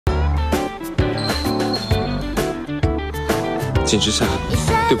景之夏，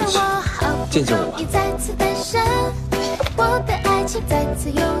对不起，见见我吧。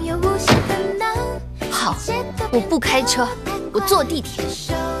好，我不开车，我坐地铁。真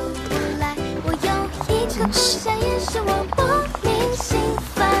是。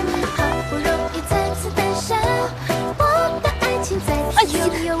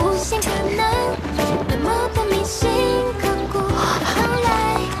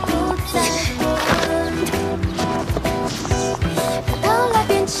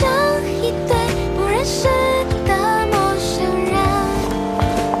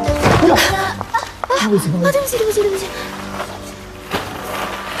对不起。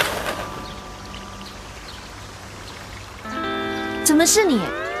怎么是你？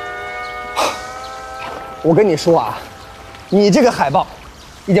我跟你说啊，你这个海报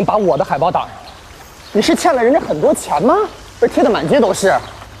已经把我的海报挡上了。你是欠了人家很多钱吗？被贴的满街都是。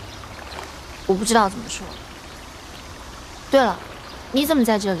我不知道怎么说。对了，你怎么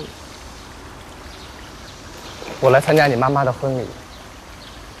在这里？我来参加你妈妈的婚礼。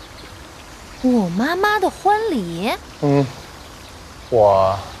我妈妈的婚礼？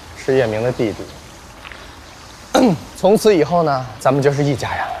我是叶明的弟弟。从此以后呢，咱们就是一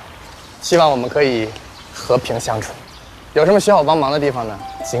家人了。希望我们可以和平相处。有什么需要我帮忙的地方呢，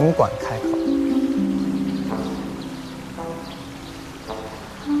尽管开口。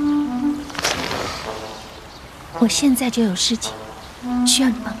我现在就有事情，需要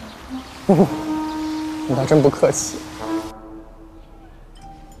你帮忙。你倒真不客气。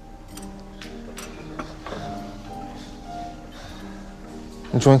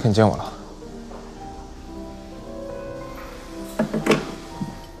你终于肯见我了。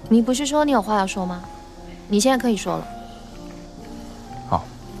你不是说你有话要说吗？你现在可以说了。好，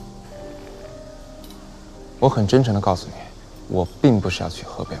我很真诚地告诉你，我并不是要去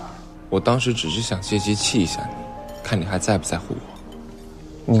河北玩，我当时只是想借机气一下你，看你还在不在乎我。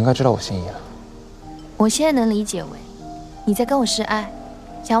你应该知道我心意了。我现在能理解为你在跟我示爱，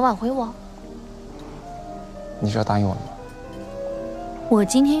想挽回我。你是要答应我了吗？我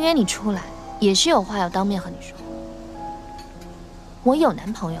今天约你出来，也是有话要当面和你说。我有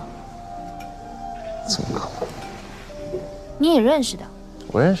男朋友。怎么可能？你也认识的。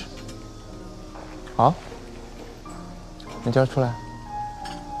我认识。好，那就要出来。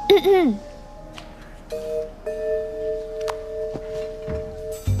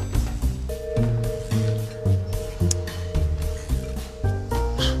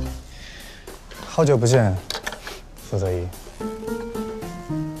好久不见，傅泽一。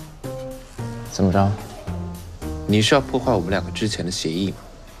怎么着？你是要破坏我们两个之前的协议吗？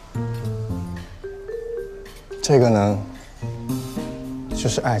这个呢，就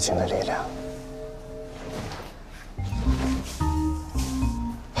是爱情的力量。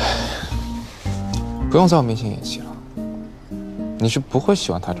不用在我面前演戏了，你是不会喜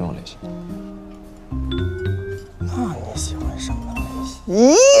欢他这种类型的。那你喜欢什么类型？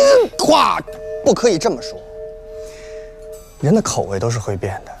咦，话不可以这么说。人的口味都是会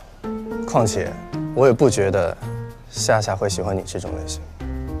变的。况且，我也不觉得夏夏会喜欢你这种类型。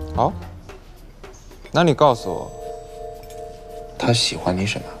好，那你告诉我，他喜欢你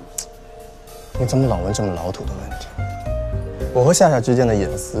什么？你怎么老问这么老土的问题？我和夏夏之间的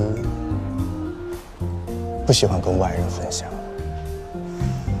隐私，不喜欢跟外人分享。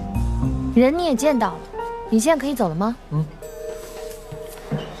人你也见到了，你现在可以走了吗？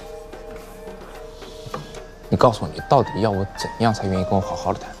你告诉我，你到底要我怎样才愿意跟我好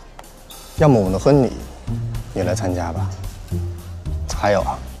好的谈？要么我们的婚礼，你来参加吧。还有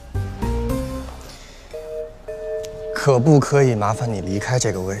啊，可不可以麻烦你离开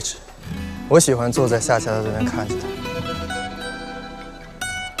这个位置？我喜欢坐在夏夏的这边看着他。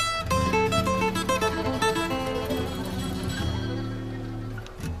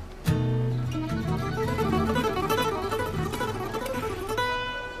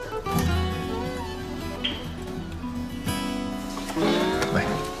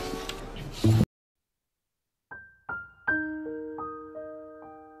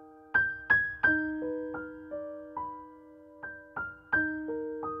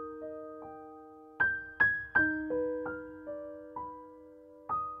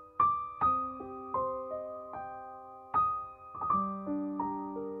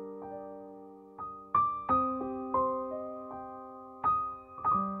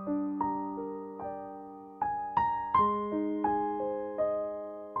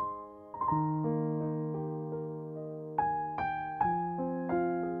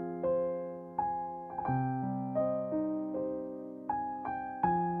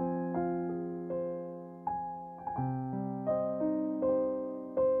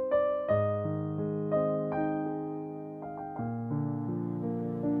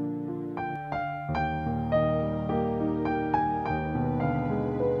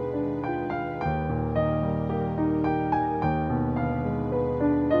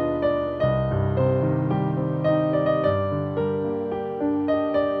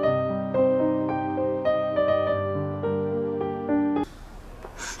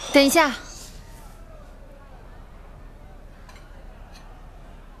等一下，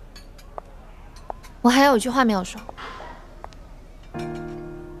我还有句话没有说。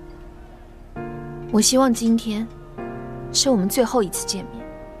我希望今天是我们最后一次见面，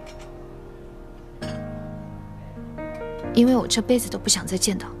因为我这辈子都不想再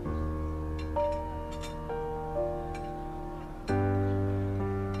见到你。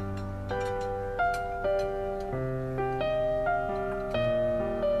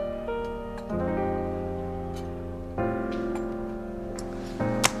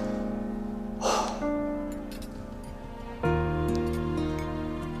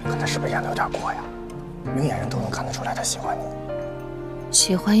 他是不是演的有点过呀？明眼人都能看得出来他喜欢你。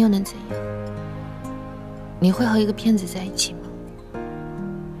喜欢又能怎样？你会和一个骗子在一起吗？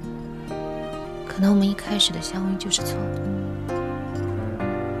可能我们一开始的相遇就是错的。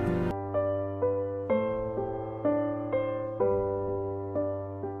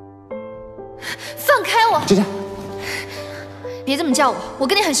放开我！芊芊，别这么叫我，我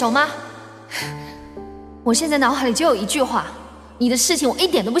跟你很熟吗？我现在脑海里就有一句话。 你的事情我一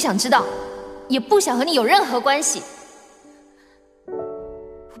点都不想知道，也不想和你有任何关系。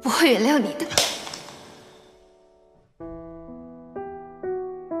我不会原谅你的。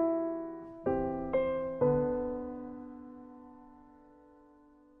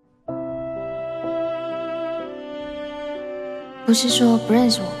不是说不认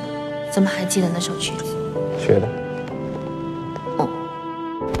识我吗？怎么还记得那首曲子？学的。哦。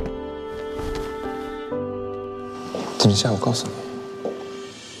等一下，我告诉你。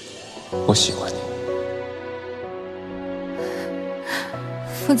 我喜欢你，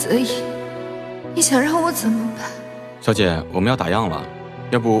傅泽义，你想让我怎么办？小姐，我们要打烊了，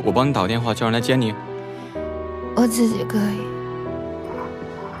要不我帮你打个电话，叫人来接你。我自己可以。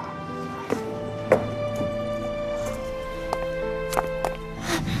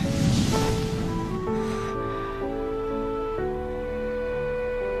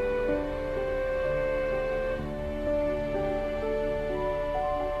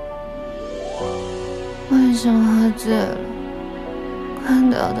为什么喝醉了，看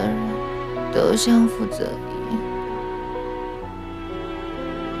到的人都像傅泽义，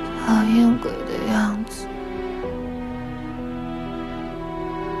讨厌鬼的样子？